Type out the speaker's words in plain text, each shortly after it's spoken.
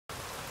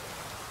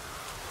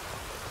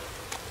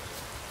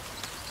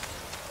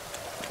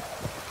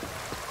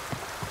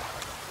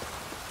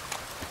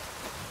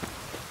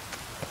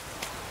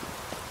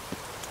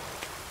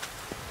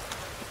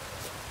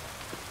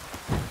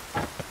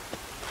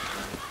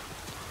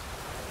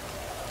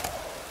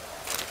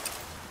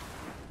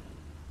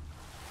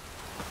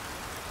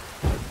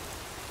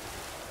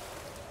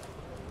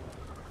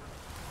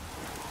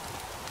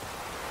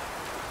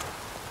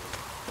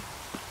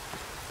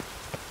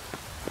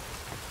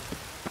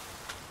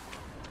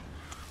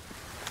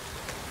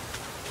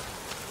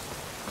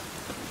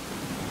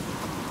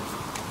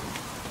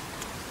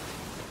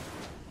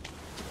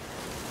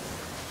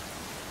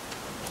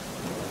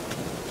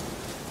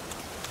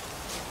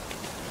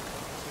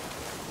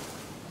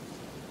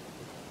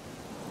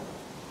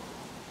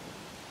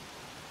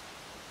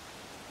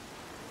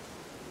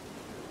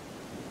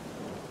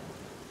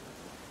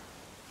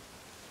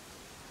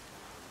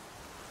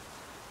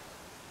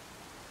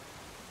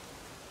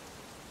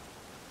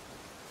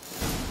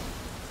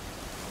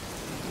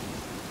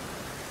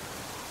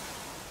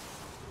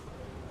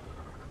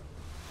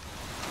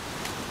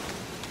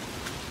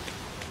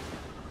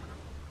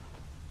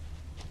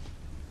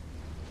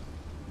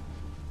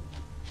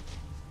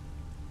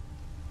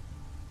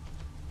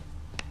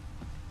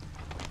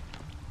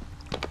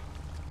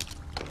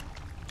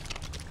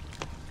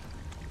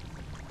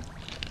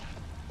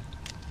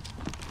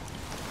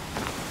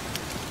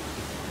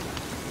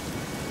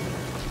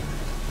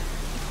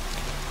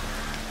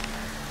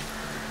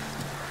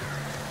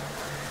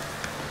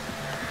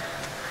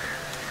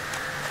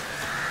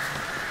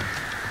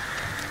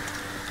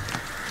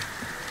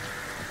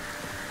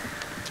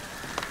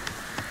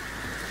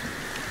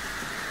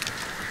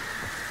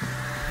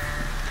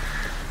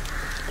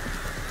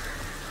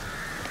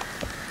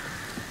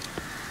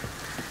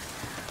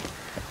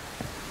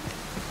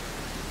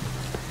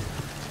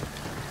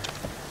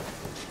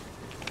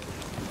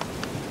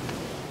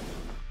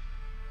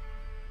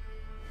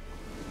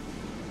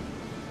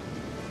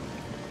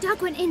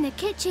Cook went in the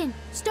kitchen,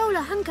 stole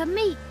a hunk of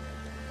meat.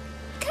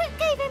 Cook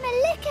gave him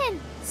a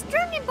licking,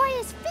 strung him by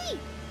his feet.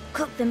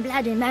 Cooked and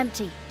bled him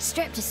empty,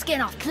 stripped his skin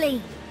off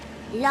clean.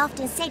 Laughed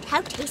and said, "How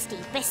tasty,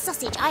 best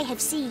sausage I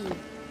have seen."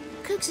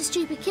 Cook's a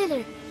stupid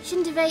killer,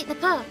 shouldn't have ate the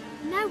pup.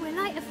 Now we'll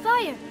light a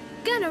fire,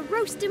 gonna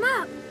roast him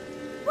up.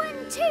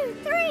 1, 2,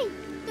 3,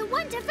 the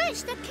one to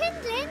fetch the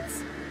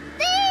kindlings.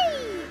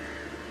 Thee!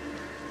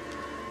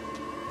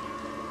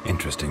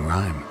 Interesting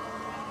rhyme.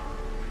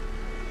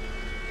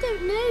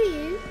 Don't know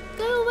you.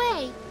 Go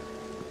away.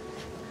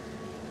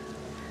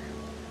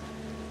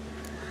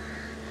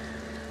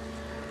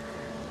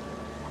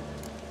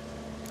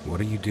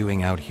 What are you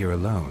doing out here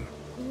alone?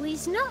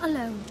 We's not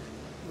alone.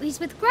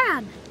 We's with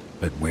Gran.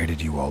 But where did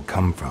you all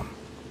come from?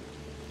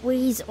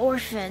 We's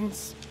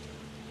orphans.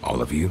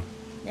 All of you?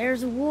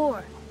 There's a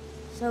war,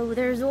 so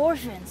there's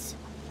orphans.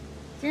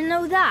 Didn't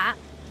know that?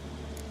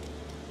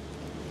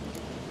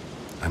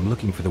 I'm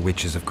looking for the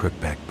witches of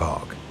Crookback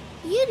Bog.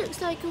 You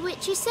looks like a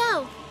witch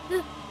yourself.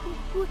 The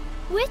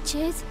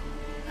witches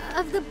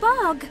of the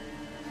bog.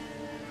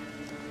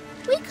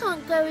 We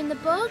can't go in the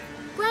bog.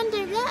 Gran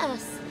don't let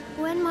us.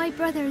 When my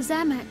brother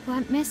Zemek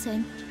went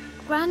missing,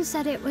 Gran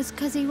said it was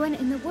 'cause he went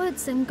in the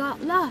woods and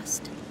got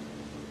lost.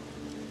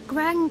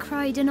 Gran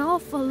cried an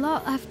awful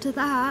lot after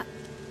that.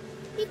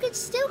 You could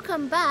still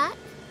come back.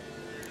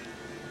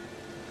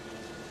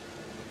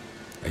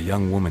 A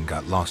young woman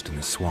got lost in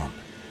the swamp.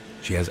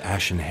 She has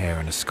ashen hair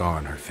and a scar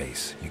on her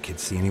face. You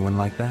kids see anyone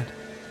like that?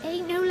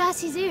 Ain't no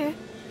lassies here.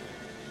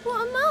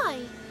 What am I?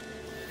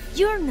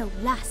 You're no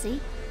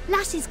lassie.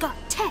 Lassie's got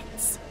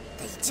tits.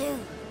 They do.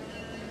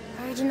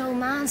 Heard an old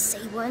man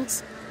say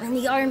once, when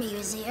the army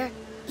was here,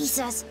 he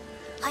says,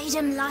 "Hide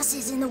them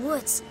lasses in the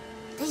woods.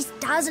 They's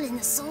dazzling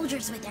the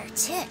soldiers with their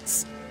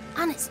tits,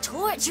 and it's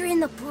torturing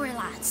the poor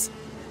lads."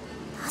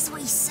 That's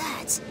what he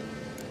said.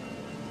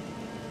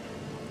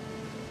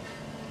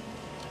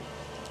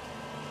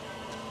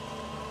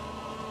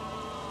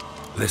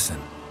 Listen,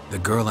 the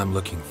girl I'm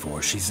looking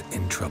for, she's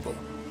in trouble.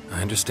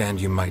 I understand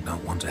you might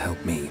not want to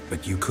help me,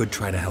 but you could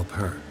try to help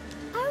her.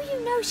 How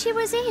you know she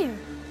was here?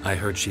 I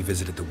heard she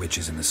visited the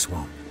witches in the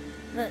swamp.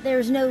 But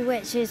there's no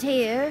witches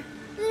here.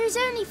 There's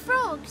only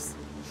frogs.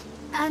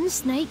 And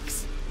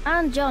snakes.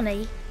 And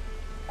Johnny.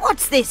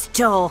 What's this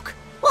talk?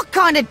 What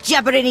kind of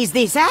jabbering is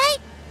this, eh?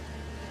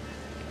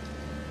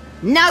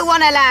 No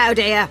one allowed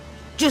here.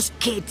 Just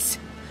kids.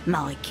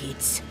 My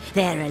kids.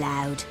 They're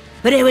allowed.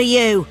 But who are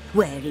you,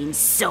 wearing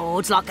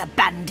swords like a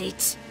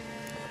bandit?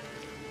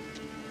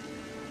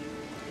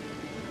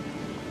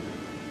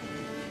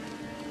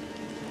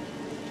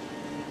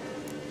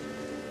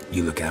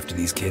 You look after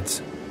these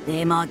kids?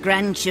 They're my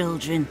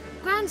grandchildren.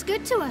 Gran's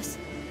good to us.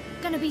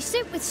 Gonna be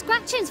soup with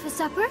scratchings for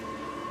supper.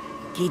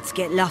 Kids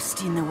get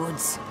lost in the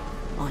woods.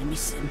 I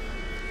miss them.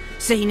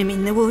 Seen them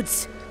in the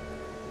woods.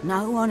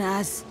 No one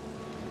has.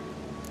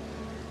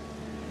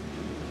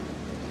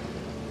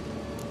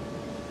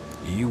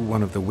 You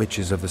one of the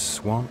witches of the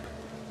swamp?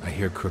 I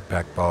hear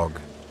Crookback Bog.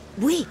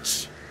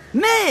 Witch?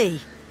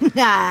 Me?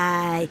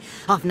 Nay,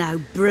 I've no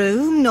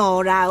broom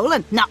nor owl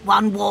and not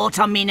one wart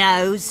on me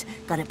nose.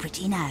 Got a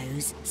pretty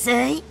nose,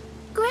 see?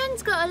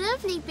 Gran's got a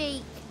lovely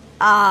beak.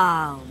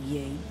 Oh,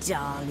 you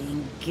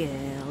darling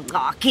girl.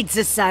 Oh, kids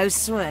are so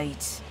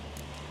sweet.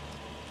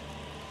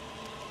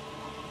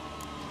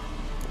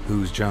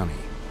 Who's Johnny?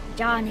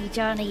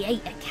 Johnny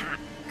ate a cat.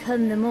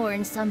 Come the more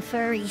in some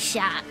furry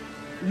shat.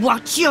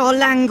 Watch your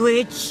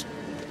language.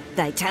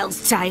 They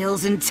tells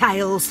tales and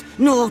tales,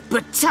 naught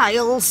but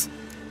tales.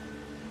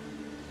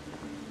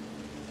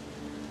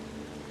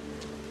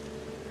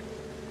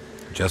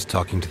 Just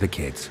talking to the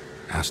kids.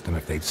 Asked them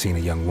if they'd seen a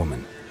young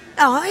woman.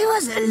 I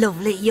was a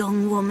lovely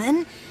young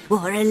woman.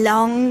 Wore a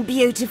long,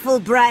 beautiful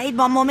braid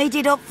my mummy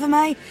did up for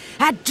me.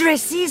 Had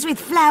dresses with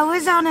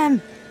flowers on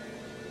 'em.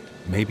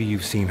 Maybe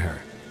you've seen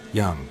her.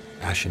 Young,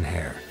 ashen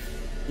hair.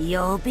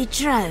 You're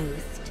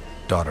betrothed?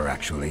 Daughter,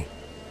 actually.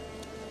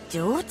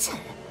 Daughter?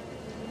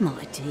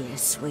 My dear,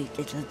 sweet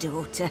little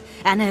daughter.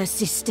 And her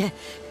sister.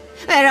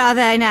 Where are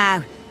they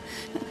now?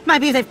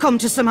 Maybe they've come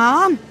to some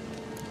harm?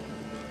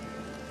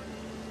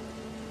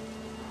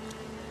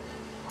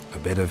 A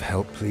bit of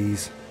help,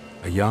 please?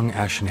 A young,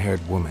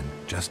 ashen-haired woman.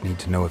 Just need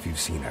to know if you've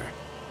seen her.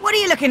 What are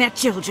you looking at,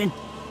 children?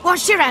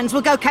 Wash your hands,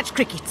 we'll go catch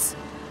crickets.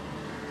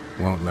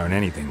 Won't learn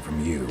anything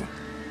from you.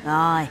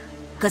 Aye,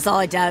 'cause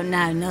I don't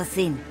know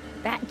nothing.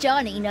 That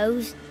Johnny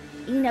knows.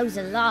 He knows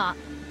a lot.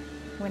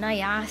 When I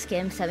ask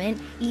him something,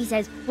 he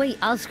says, "Wait,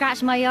 I'll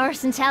scratch my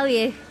arse and tell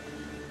you."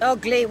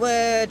 Ugly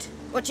word.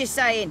 What you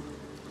saying?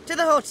 To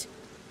the hut.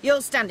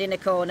 You'll stand in a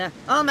corner.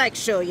 I'll make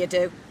sure you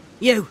do.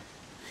 You,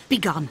 be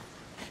gone.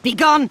 Be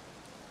gone!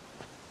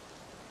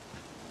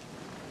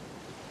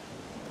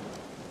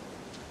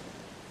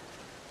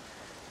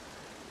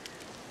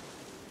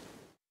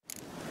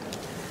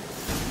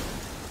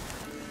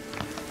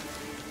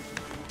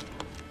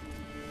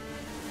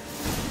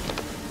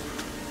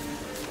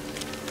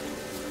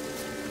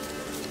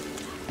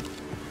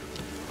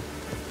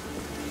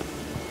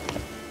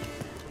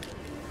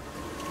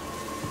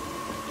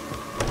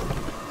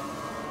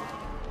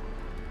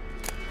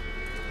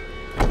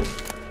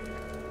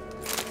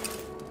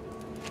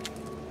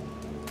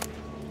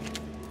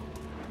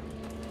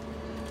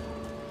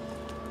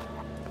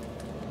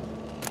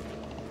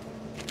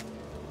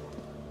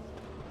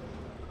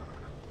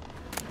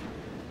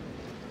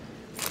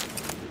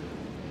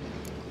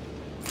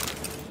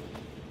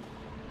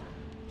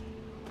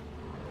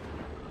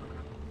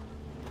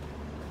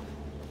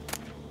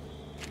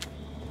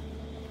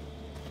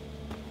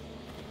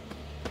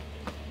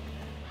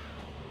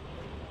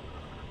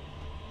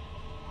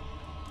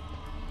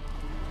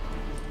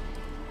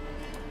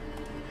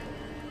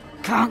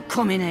 can't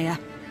come in here.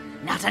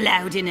 Not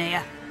allowed in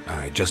here.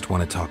 I just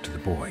want to talk to the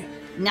boy.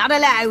 Not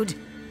allowed.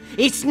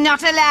 It's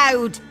not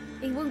allowed.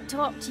 He won't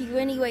talk to you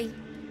anyway.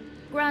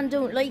 Gran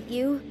don't like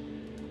you.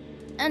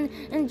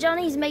 And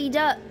Johnny's made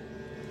up.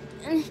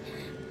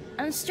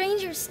 And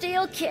strangers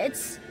steal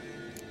kids.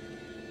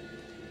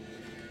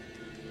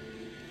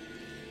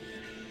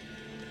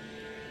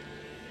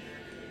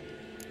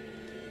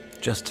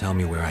 Just tell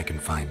me where I can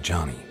find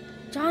Johnny.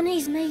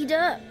 Johnny's made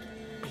up.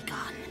 Be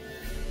gone.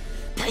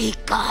 Be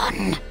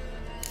gone.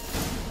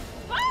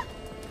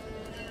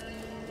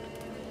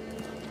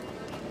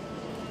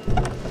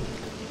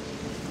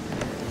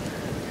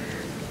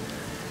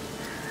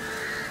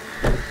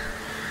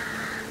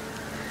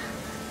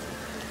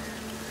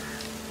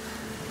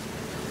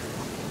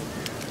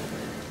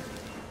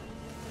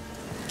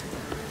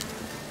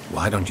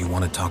 Why don't you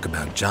want to talk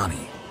about Johnny?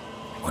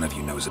 One of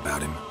you knows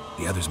about him.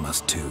 The others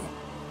must too.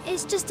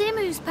 It's just him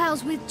who's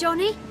pals with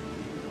Johnny.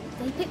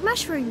 They pick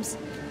mushrooms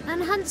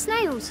and hunt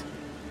snails.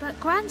 But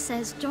Gran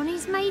says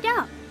Johnny's made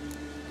up.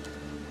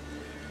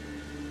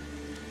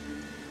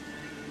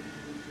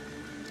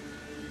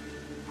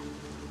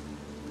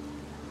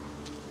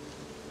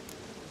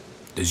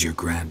 Does your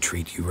Gran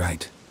treat you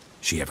right?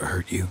 She ever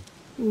hurt you?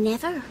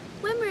 Never.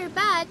 When we're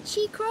bad,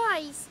 she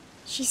cries.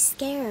 She's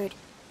scared.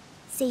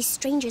 Says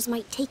strangers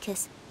might take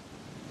us.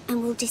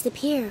 And we'll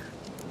disappear.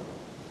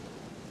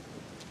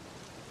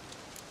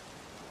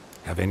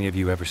 Have any of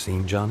you ever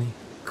seen Johnny?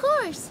 Of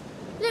course.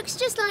 Looks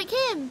just like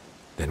him.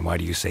 Then why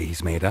do you say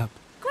he's made up?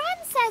 Gran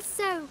says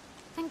so.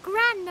 And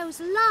Gran knows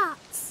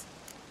lots.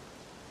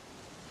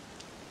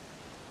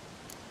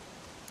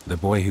 The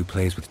boy who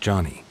plays with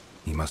Johnny,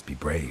 he must be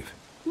brave.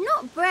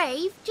 Not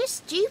brave,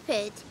 just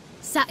stupid.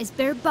 Sat his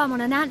bare bum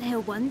on an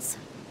anthill once.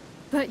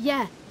 But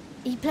yeah,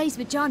 he plays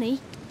with Johnny.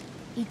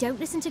 He don't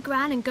listen to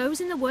Gran and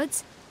goes in the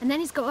woods, and then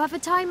he's got to have a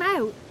time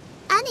out.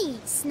 And he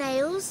eats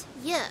snails.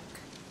 Yuck.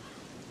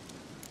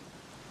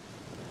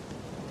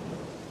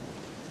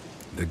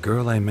 The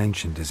girl I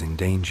mentioned is in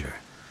danger.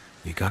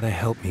 You gotta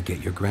help me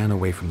get your Gran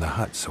away from the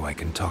hut so I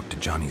can talk to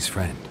Johnny's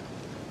friend.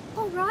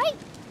 All right,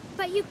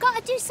 but you've got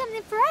to do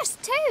something for us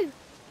too.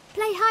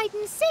 Play hide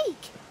and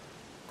seek.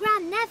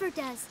 Gran never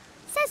does.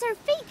 Says her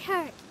feet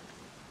hurt.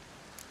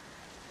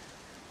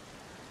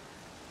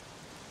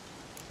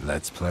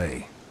 Let's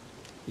play.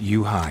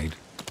 You hide,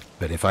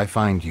 but if I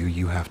find you,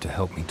 you have to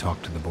help me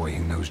talk to the boy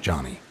who knows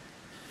Johnny.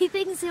 He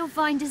thinks he'll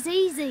find us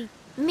easy.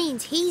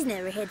 Means he's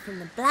never hid from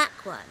the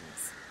black ones.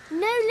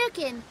 No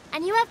looking,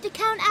 and you have to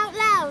count out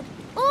loud.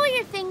 All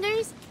your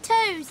fingers,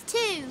 toes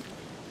too.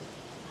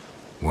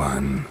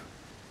 1,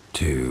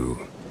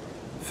 2,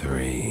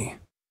 3,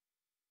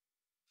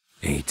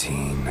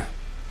 18,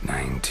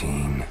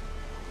 19,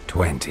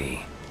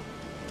 20.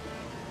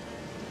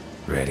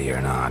 Ready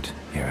or not,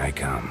 here I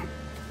come.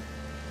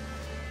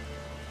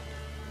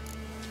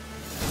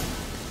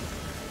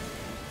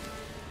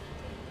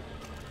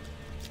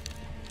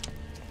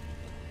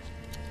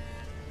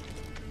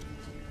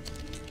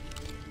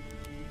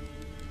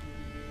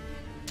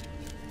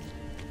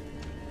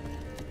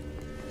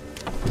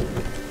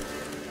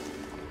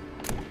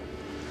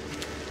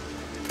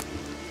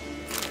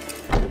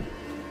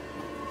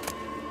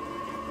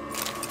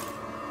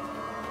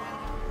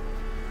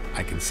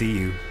 I can see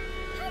you.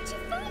 How'd you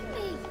find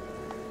me?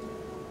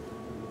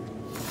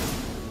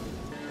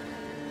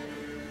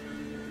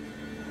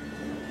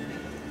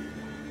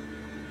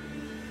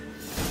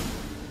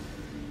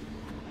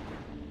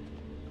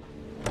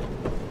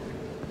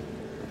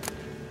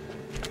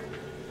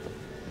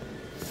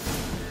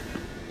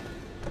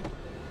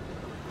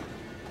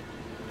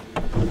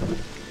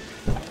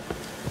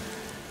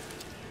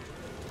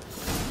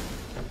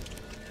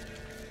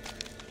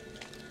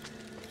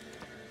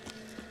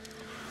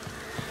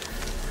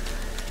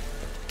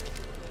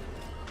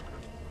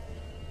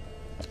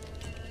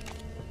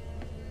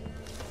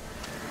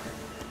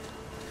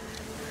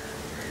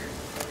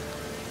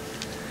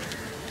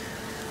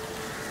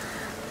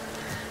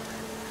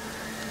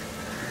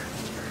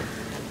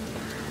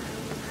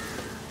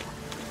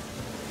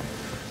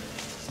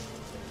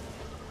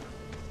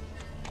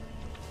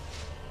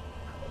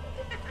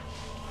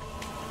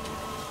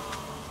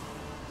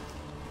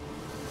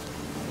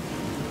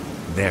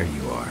 There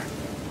you are.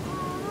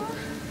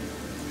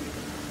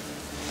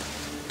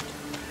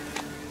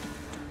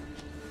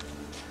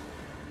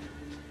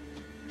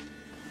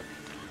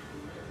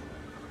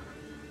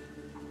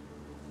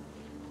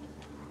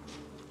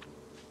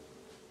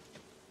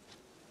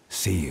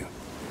 See you.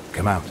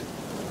 Come out.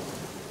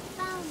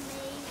 Found me.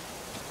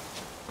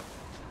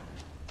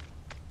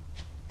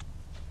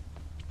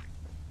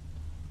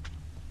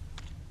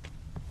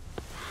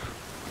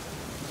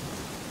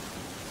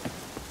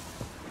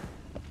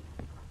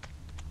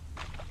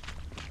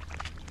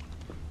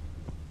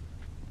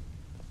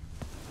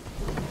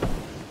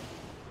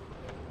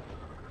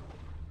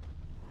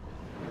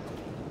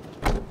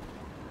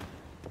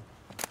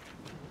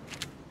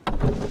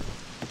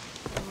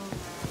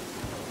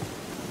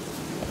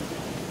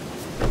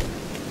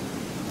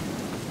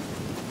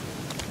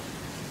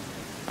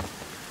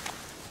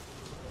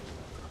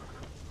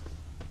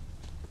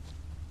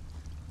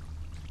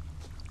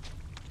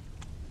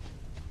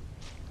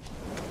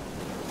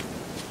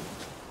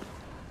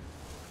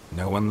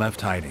 No one left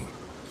hiding.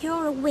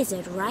 You're a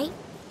wizard, right?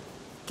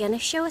 Gonna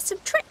show us some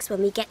tricks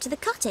when we get to the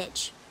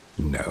cottage.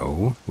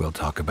 No, we'll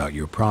talk about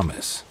your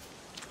promise.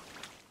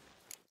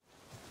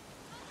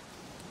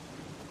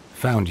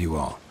 Found you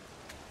all.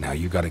 Now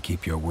you gotta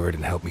keep your word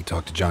and help me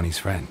talk to Johnny's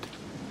friend.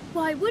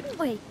 Why wouldn't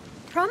we?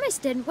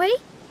 Promised, didn't we?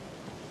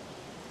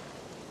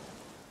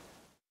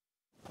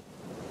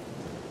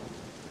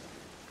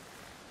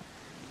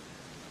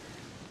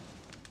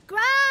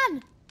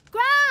 Gran!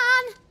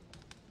 Gran!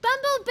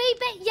 Bumblebee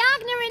bit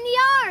Yagner in the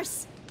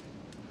arse!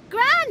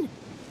 Gran!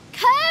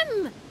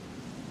 Come!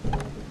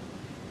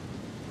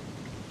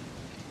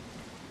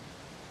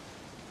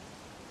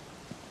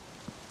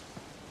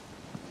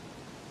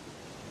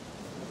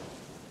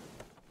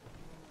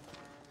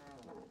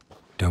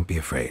 Don't be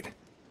afraid.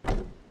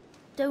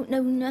 Don't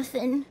know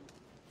nothing.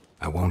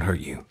 I won't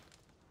hurt you.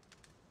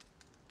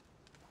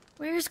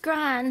 Where's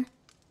Gran?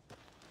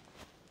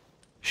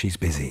 She's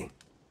busy.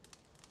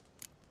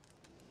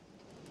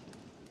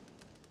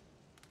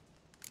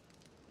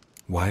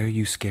 Why are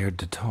you scared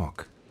to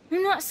talk?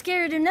 I'm not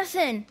scared of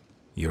nothing.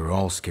 You're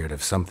all scared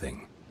of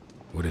something.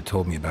 Would have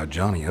told me about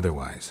Johnny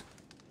otherwise.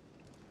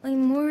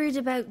 I'm worried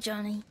about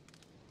Johnny.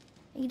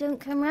 He don't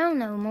come round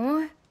no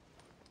more.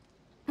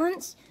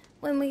 Once,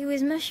 when we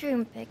was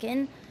mushroom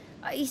picking,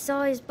 I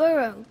saw his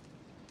burrow.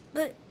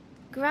 But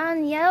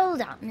Gran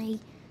yelled at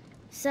me,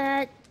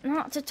 said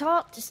not to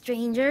talk to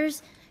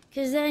strangers,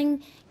 'cause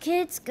then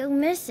kids go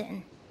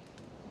missing.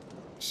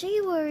 She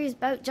worries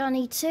about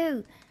Johnny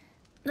too,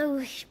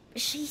 though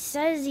she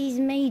says he's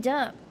made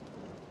up.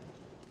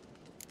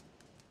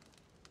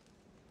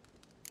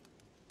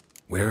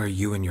 Where are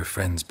you and your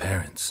friend's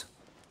parents?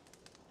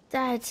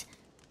 Dad,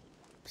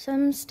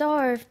 some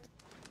starved,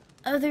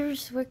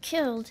 others were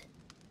killed,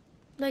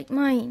 like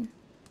mine.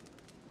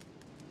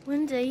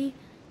 One day,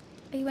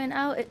 I went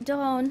out at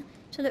dawn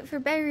to look for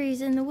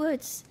berries in the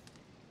woods.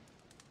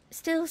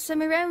 Still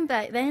some around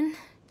back then.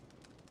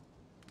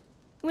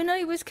 When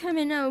I was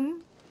coming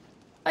home,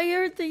 I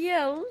heard the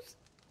yells,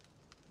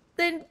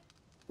 then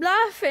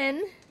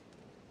laughing.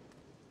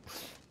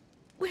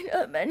 Went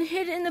up and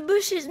hid in the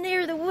bushes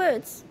near the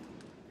woods.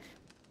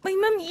 My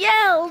mum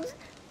yelled,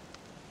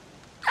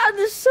 and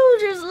the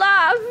soldiers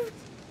laughed.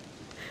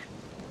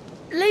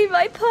 Laid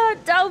my pa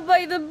down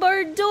by the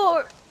barn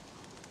door.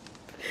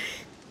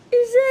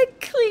 His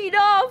head clean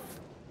off.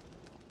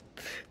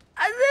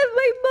 And then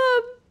my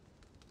mum...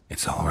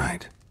 It's all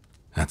right.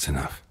 That's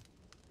enough.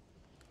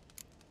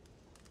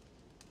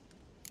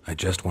 I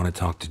just want to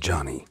talk to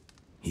Johnny.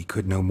 He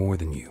could know more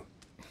than you.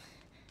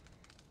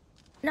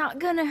 Not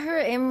gonna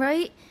hurt him,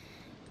 right?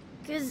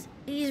 'Cause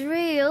he's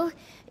real.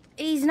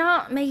 He's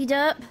not made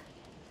up.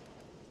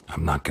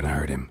 I'm not gonna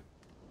hurt him.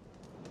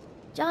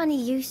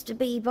 Johnny used to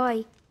be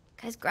boy,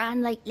 'cause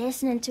Gran liked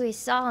listening to his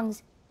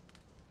songs.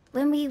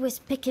 When we was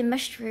picking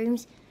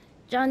mushrooms,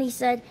 Johnny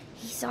said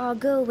he saw a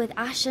girl with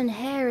ashen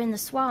hair in the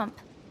swamp.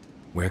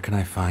 Where can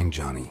I find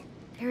Johnny?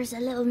 There's a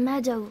little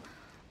meadow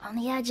on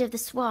the edge of the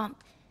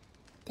swamp.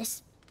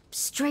 This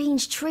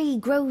strange tree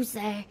grows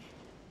there.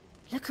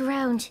 Look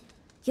around.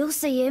 You'll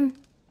see him.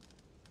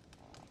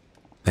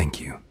 Thank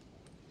you.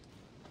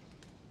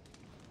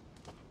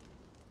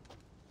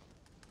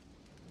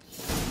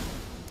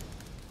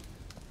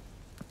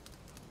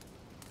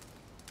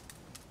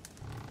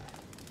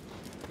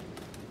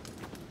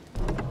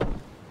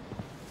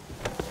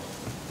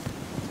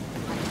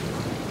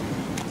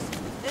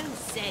 Who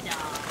said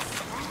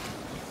arse?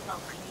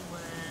 Ugly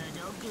word,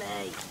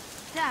 ugly.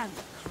 Don't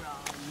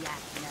cry,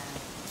 Yagner.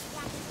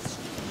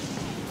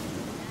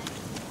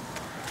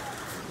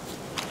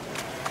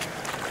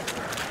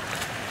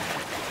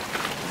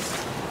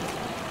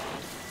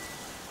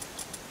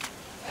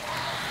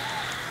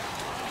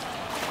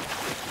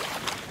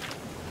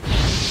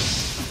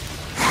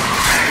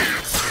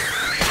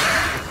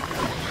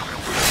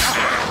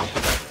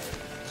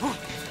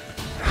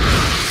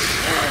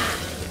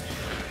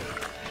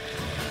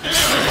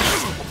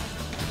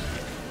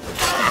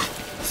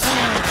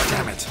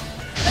 Damn it.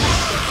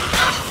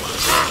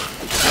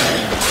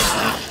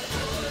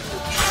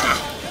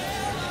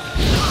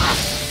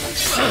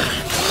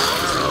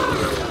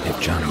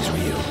 If Johnny's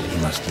real, he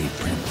must leave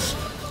prints.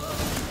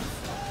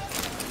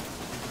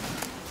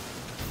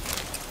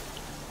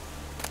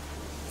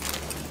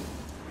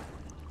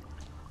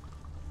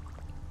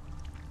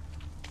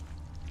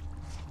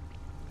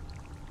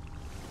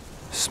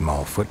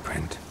 Small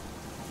footprint.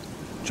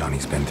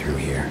 Johnny's been through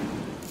here.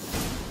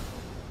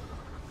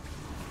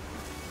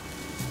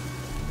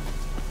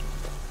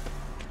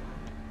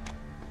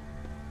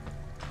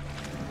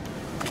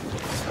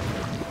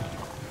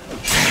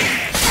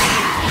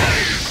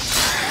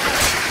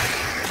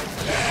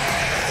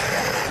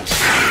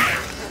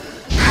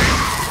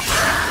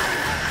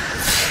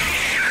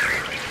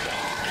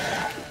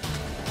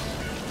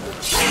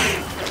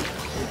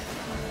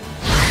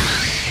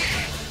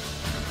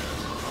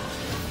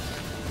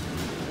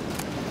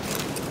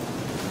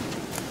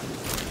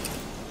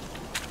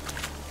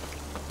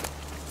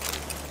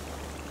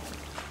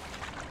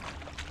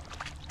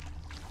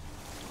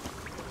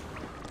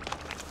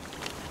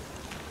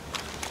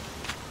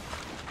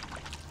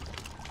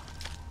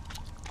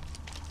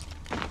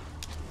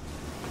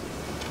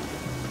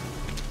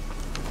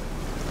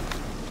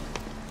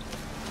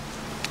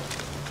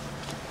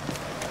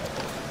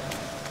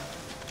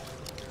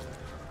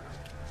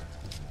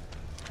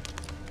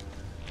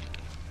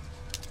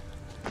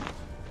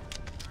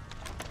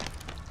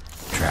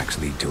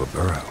 tracks lead to a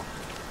burrow.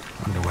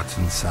 Wonder what's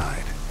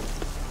inside.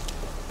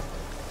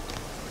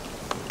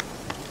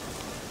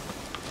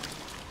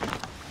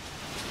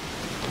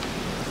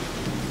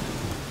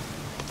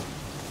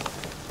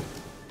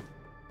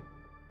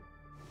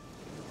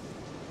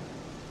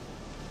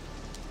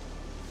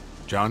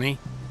 Johnny?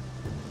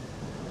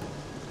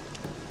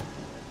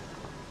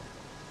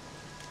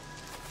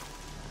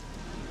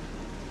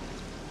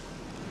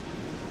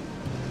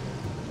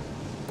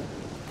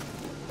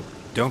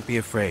 Don't be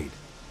afraid.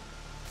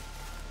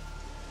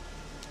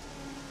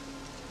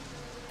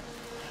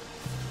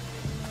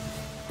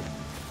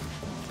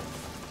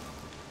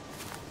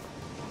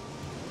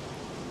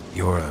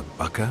 You're a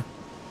Bucka?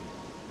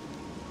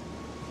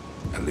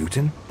 A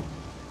Luton?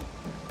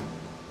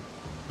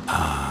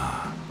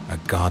 Ah, a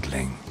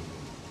godling.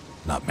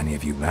 Not many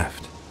of you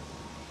left.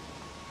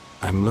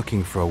 I'm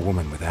looking for a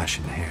woman with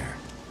ashen hair.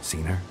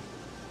 Seen her?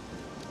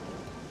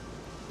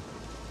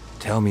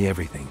 Tell me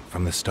everything,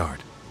 from the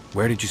start.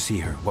 Where did you see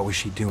her? What was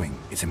she doing?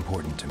 It's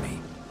important to me.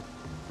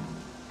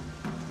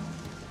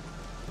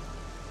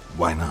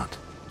 Why not?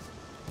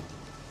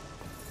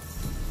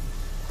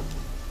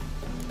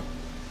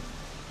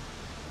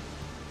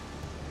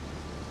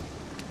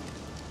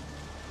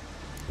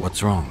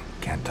 What's wrong?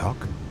 Can't talk?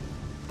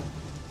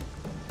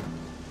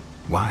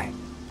 Why?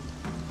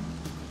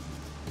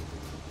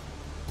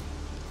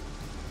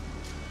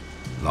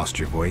 Lost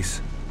your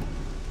voice?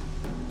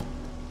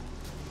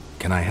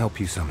 Can I help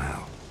you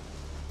somehow?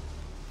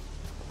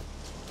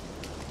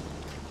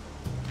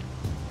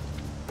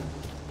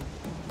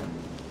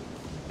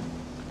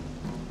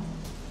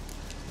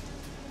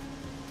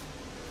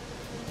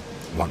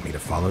 Want me to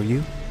follow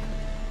you?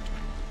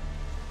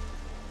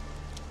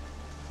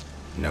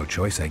 No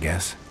choice, I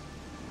guess.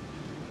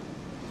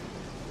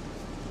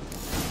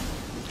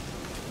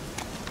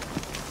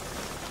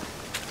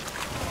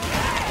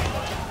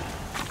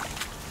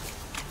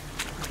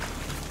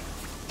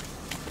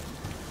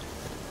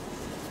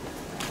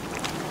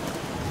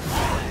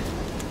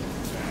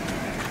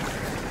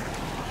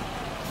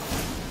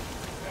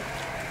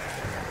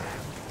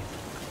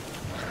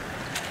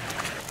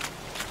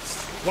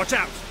 Watch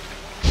out!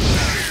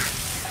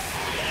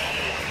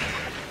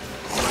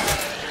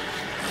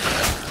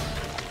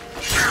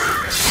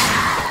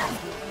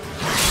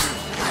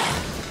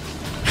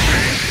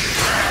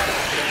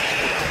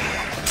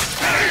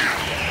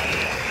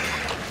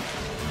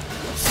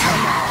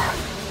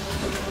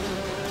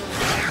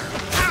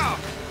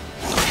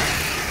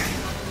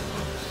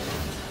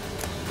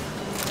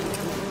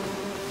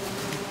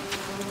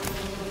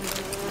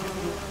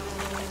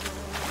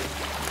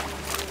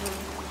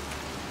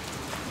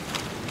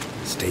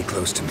 Stay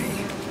close to me.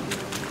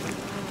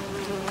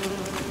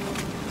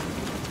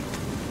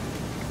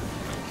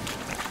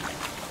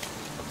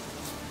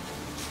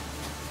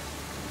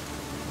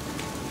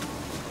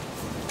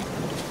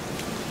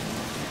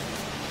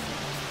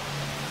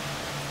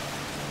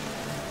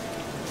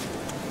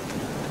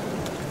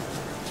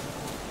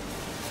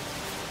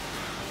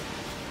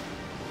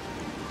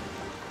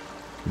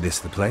 This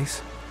the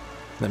place?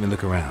 Let me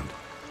look around.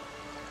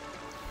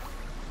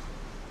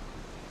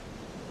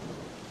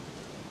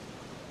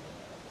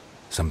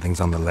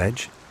 Something's on the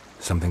ledge?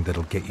 Something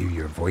that'll get you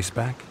your voice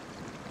back?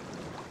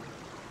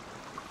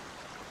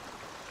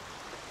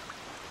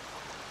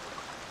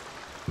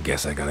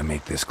 Guess I gotta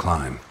make this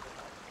climb.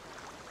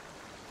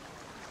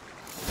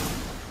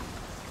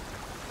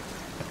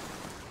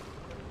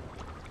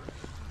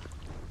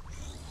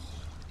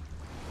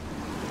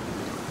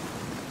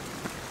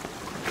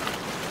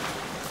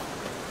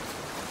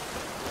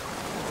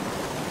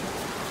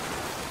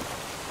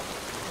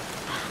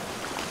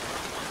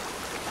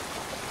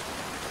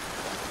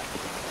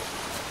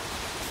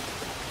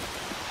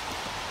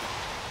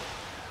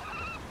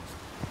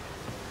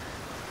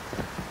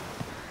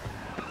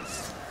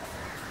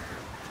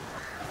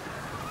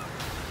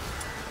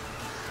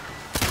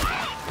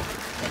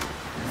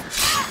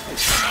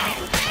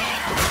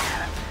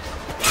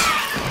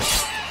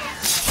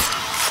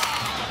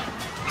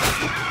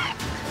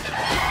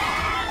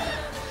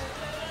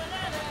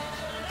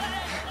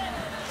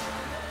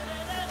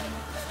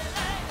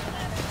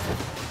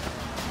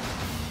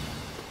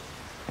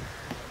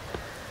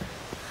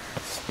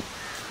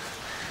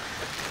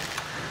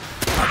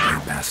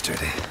 Bastard.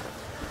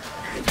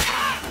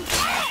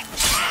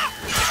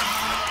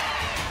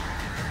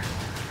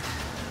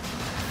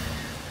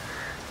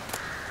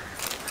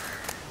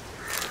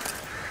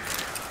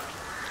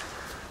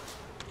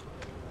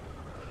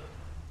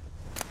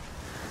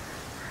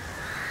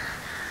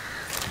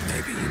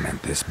 Maybe he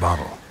meant this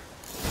bottle.